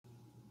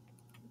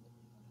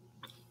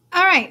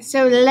All right,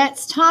 so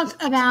let's talk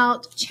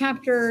about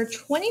chapter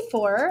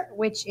 24,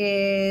 which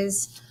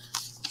is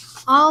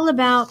all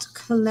about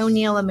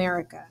colonial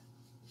America.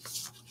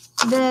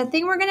 The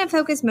thing we're going to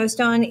focus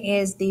most on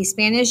is the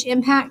Spanish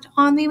impact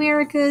on the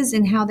Americas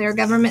and how their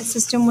government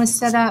system was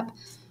set up.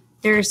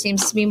 There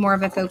seems to be more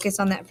of a focus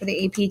on that for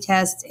the AP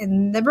test.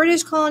 And the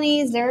British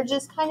colonies, they're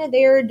just kind of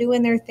there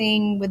doing their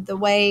thing with the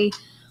way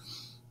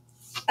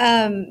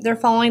they're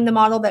following the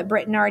model that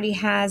Britain already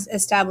has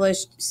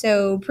established.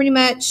 So pretty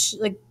much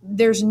like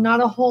there's not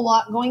a whole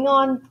lot going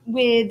on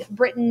with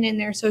Britain and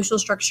their social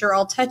structure.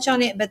 I'll touch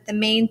on it, but the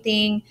main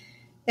thing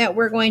that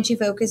we're going to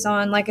focus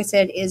on, like I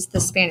said, is the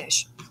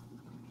Spanish.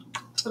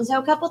 So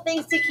a couple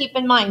things to keep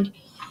in mind.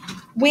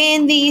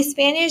 When the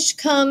Spanish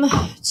come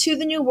to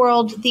the New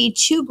World, the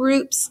two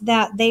groups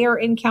that they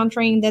are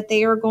encountering that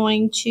they are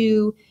going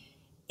to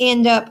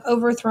end up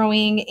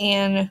overthrowing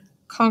and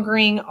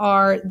conquering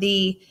are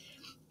the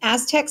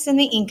Aztecs and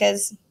the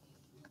Incas.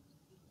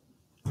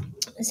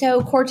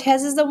 So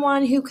Cortez is the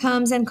one who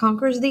comes and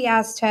conquers the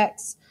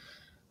Aztecs.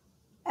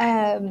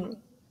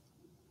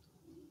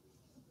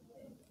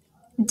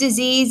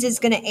 Disease is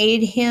going to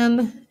aid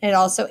him. It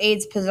also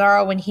aids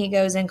Pizarro when he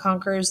goes and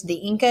conquers the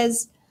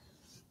Incas.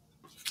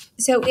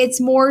 So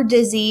it's more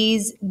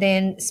disease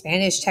than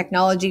Spanish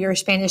technology or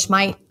Spanish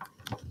might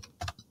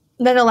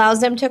that allows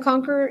them to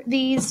conquer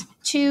these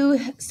two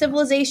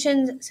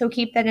civilizations. So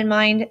keep that in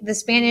mind. The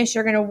Spanish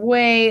are going to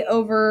way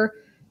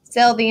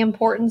oversell the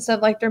importance of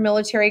like their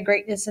military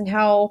greatness and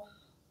how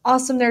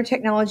awesome their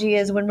technology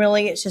is, when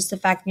really it's just the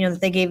fact,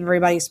 that they gave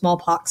everybody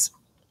smallpox.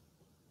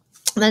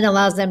 That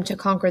allows them to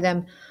conquer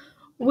them.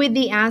 With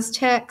the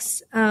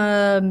Aztecs,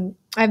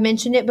 I've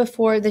mentioned it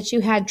before that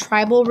you had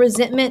tribal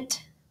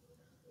resentment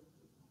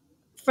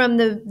from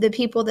the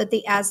people that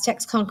the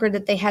Aztecs conquered,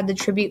 that they had the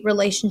tribute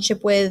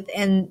relationship with,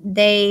 and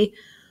they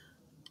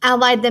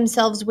allied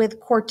themselves with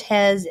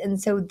Cortez, and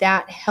so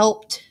that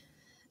helped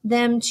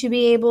them to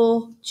be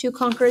able to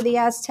conquer the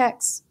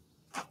Aztecs.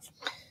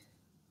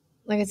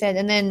 Like I said,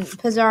 and then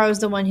Pizarro is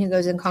the one who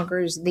goes and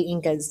conquers the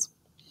Incas.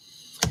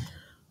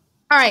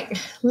 All right,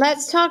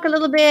 let's talk a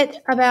little bit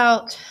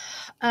about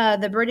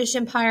the British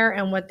Empire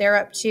and what they're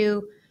up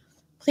to.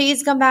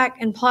 Please come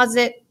back and pause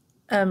it.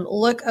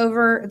 Look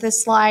over the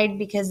slide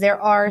because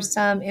there are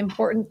some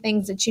important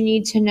things that you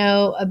need to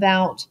know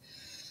about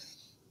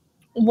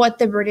what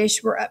the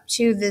British were up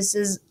to. This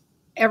is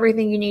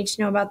everything you need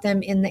to know about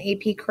them in the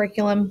AP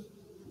curriculum.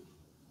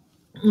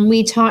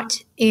 We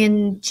talked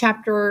in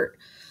chapter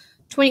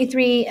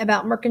 23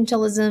 about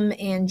mercantilism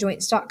and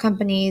joint stock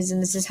companies,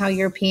 and this is how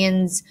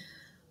Europeans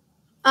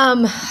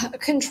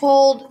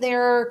controlled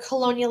their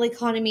colonial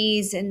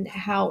economies and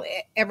how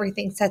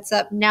everything sets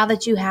up. Now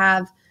that you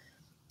have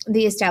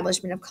the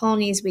establishment of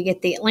colonies, we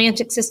get the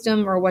Atlantic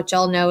system, or what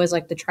y'all know is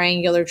like the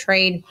triangular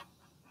trade.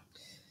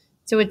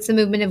 So it's the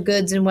movement of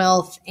goods and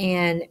wealth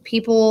and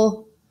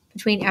people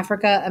between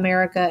Africa,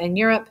 America, and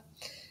Europe.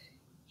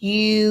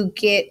 You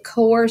get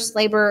coerced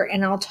labor,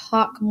 and I'll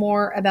talk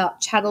more about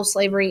chattel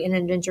slavery and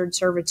indentured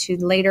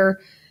servitude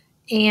later,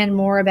 and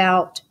more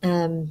about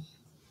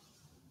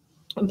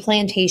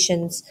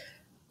plantations.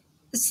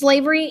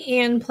 Slavery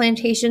and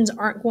plantations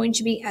aren't going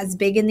to be as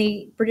big in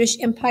the British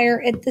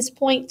Empire at this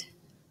point.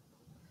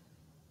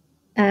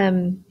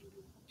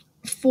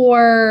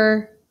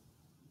 For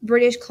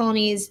British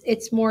colonies,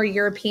 it's more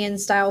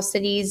European-style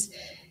cities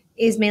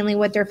is mainly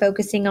what they're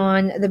focusing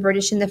on. The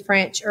British and the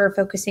French are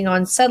focusing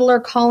on settler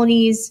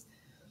colonies.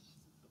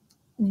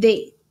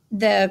 The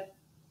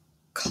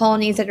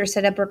colonies that are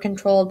set up are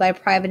controlled by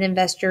private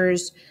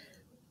investors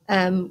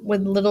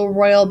with little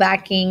royal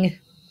backing.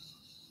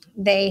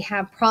 They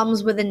have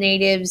problems with the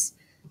natives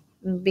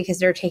because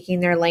they're taking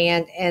their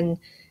land, and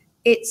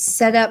it's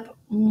set up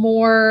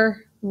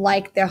more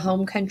like their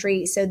home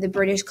country. So the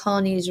British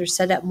colonies are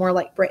set up more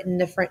like Britain.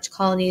 The French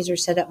colonies are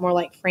set up more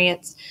like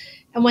France.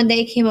 And when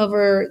they came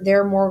over,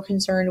 they're more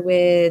concerned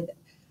with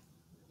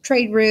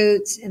trade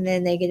routes, and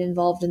then they get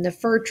involved in the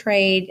fur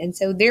trade. And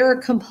so they're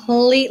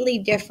completely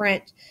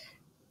different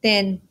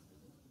than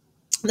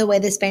the way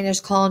the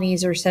Spanish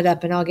colonies are set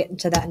up. And I'll get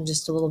into that in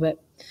just a little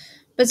bit.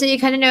 But so you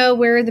kind of know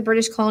where the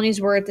British colonies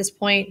were at this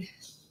point.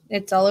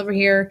 It's all over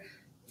here.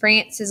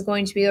 France is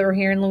going to be over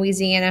here in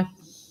Louisiana.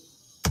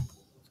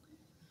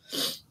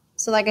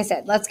 So like I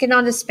said, let's get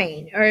on to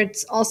Spain. Or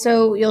it's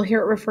also, you'll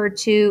hear it referred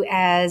to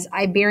as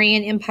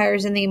Iberian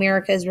empires in the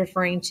Americas,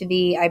 referring to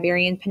the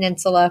Iberian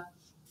Peninsula.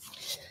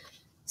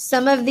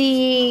 Some of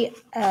the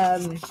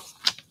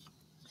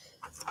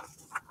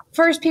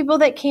first people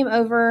that came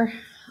over,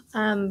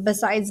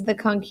 besides the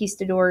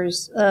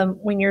conquistadors,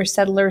 when your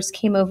settlers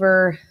came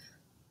over,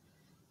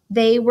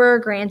 they were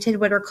granted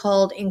what are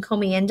called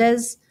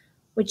encomiendas,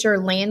 which are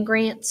land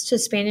grants to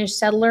Spanish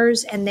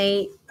settlers, and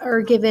they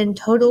are given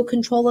total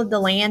control of the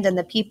land and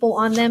the people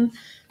on them.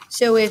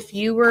 So if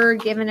you were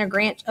given a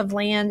grant of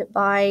land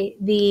by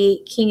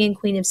the King and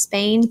Queen of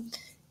Spain,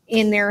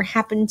 and there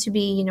happened to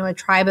be, a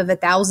tribe of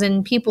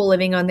 1,000 people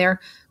living on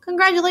there,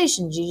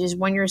 congratulations, you just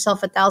won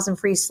yourself 1,000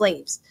 free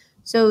slaves.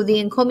 So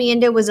the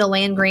encomienda was a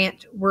land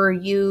grant where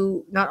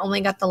you not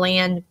only got the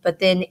land, but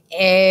then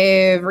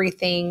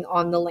everything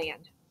on the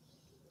land.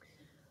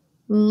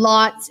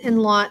 Lots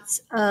and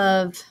lots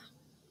of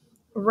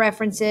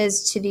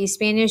references to the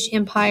Spanish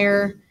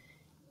Empire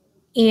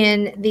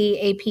in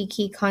the AP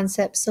key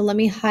concepts. So let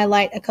me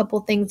highlight a couple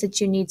things that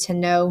you need to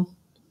know.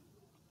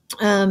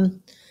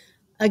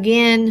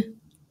 Again,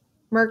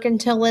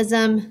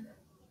 mercantilism,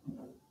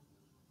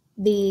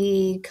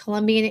 the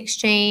Columbian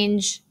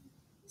Exchange.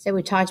 So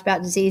we talked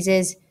about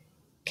diseases,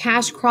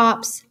 cash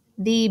crops.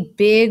 The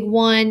big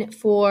one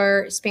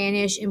for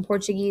Spanish and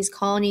Portuguese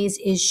colonies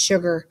is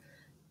sugar.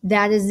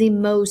 That is the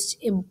most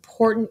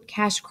important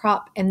cash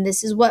crop, and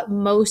this is what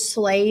most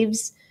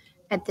slaves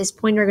at this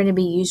point are going to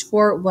be used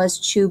for, was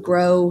to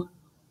grow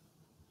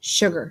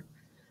sugar.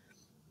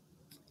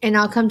 And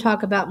I'll come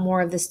talk about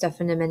more of this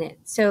stuff in a minute.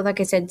 So like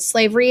I said,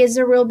 slavery is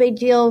a real big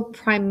deal,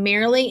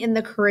 primarily in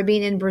the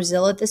Caribbean and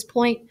Brazil at this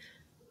point.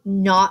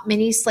 Not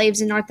many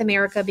slaves in North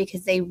America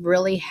because they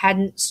really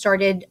hadn't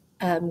started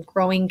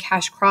growing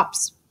cash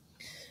crops.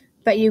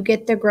 But you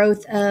get the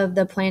growth of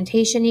the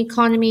plantation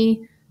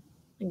economy.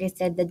 Like I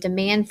said, the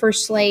demand for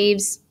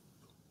slaves.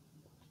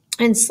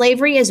 And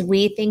slavery, as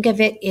we think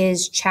of it,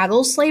 is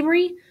chattel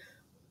slavery,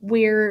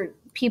 where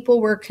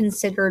people were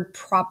considered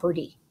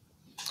property.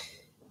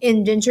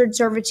 Indentured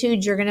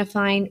servitude, you're going to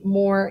find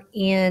more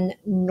in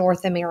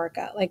North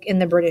America, like in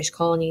the British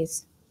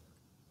colonies.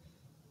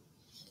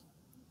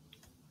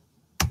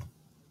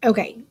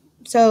 Okay,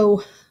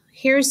 so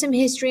here's some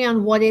history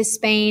on what is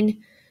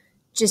Spain,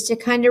 just to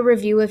kind of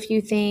review a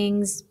few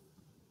things.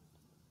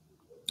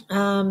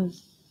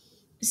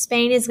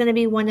 Spain is going to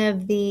be one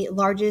of the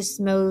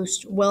largest,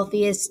 most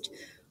wealthiest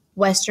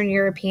Western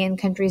European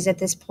countries at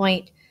this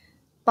point.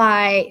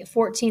 By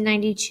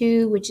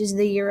 1492, which is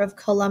the year of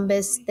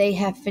Columbus, they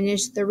have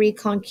finished the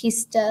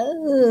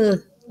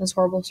Reconquista. That's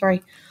horrible,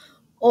 sorry.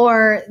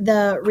 Or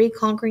the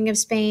reconquering of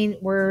Spain,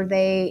 where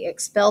they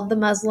expelled the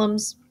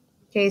Muslims.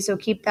 Okay, so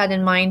keep that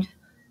in mind.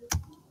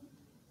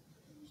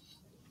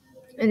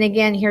 And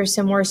again, here's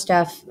some more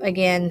stuff.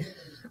 Again,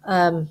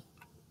 some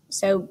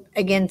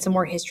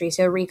more history.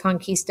 So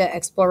Reconquista,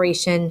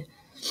 exploration,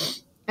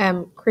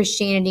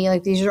 Christianity,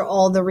 like these are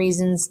all the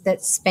reasons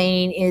that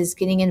Spain is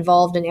getting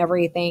involved in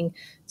everything.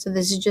 So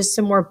this is just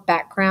some more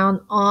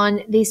background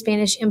on the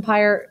Spanish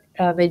Empire.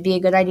 It'd be a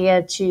good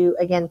idea to,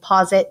 again,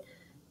 pause it,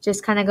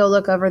 just kind of go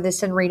look over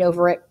this and read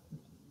over it.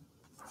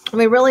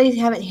 We really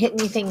haven't hit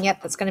anything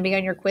yet that's going to be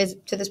on your quiz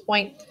to this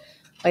point.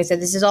 Like I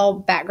said, this is all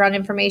background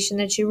information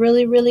that you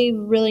really, really,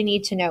 really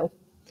need to know.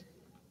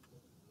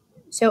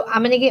 So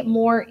I'm going to get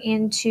more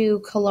into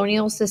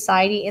colonial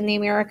society in the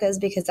Americas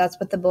because that's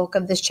what the bulk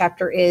of this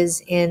chapter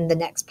is in the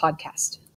next podcast.